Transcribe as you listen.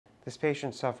This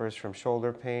patient suffers from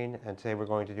shoulder pain, and today we're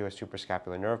going to do a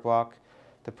suprascapular nerve block.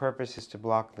 The purpose is to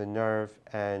block the nerve,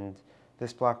 and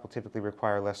this block will typically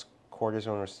require less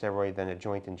cortisone or steroid than a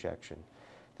joint injection.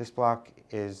 This block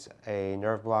is a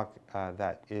nerve block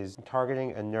that is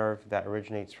targeting a nerve that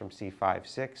originates from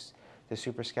C5-6. The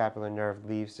suprascapular nerve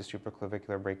leaves the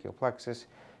supraclavicular brachial plexus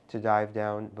to dive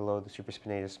down below the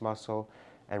supraspinatus muscle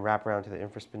and wrap around to the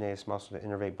infraspinatus muscle to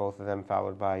innervate both of them,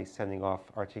 followed by sending off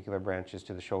articular branches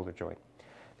to the shoulder joint.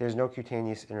 There's no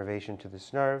cutaneous innervation to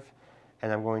this nerve,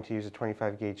 and I'm going to use a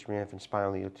 25-gauge reentrant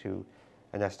spinal needle to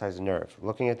anesthetize the nerve.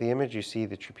 Looking at the image, you see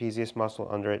the trapezius muscle,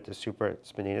 under it the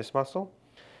supraspinatus muscle,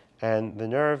 and the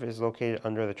nerve is located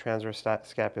under the transverse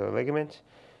scapular ligament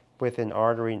with an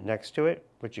artery next to it,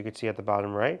 which you can see at the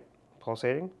bottom right,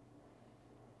 pulsating.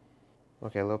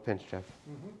 Okay, a little pinch, Jeff.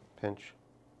 Pinch.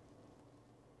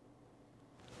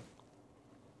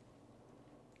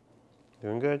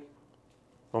 Doing good.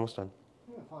 Almost done.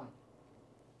 Yeah, fine.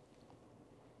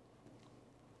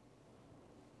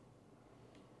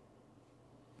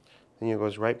 The needle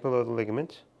goes right below the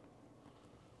ligament.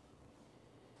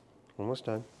 Almost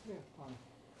done. Yeah, fine.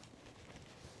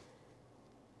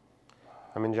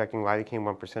 I'm injecting lidocaine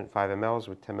 1% 5 mL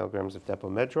with 10 milligrams of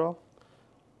depomedrol.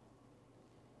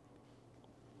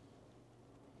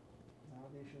 Now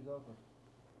the issue's over.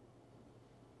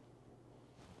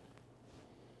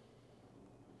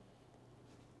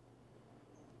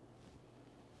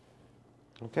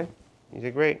 Okay, you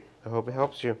did great. I hope it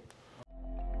helps you.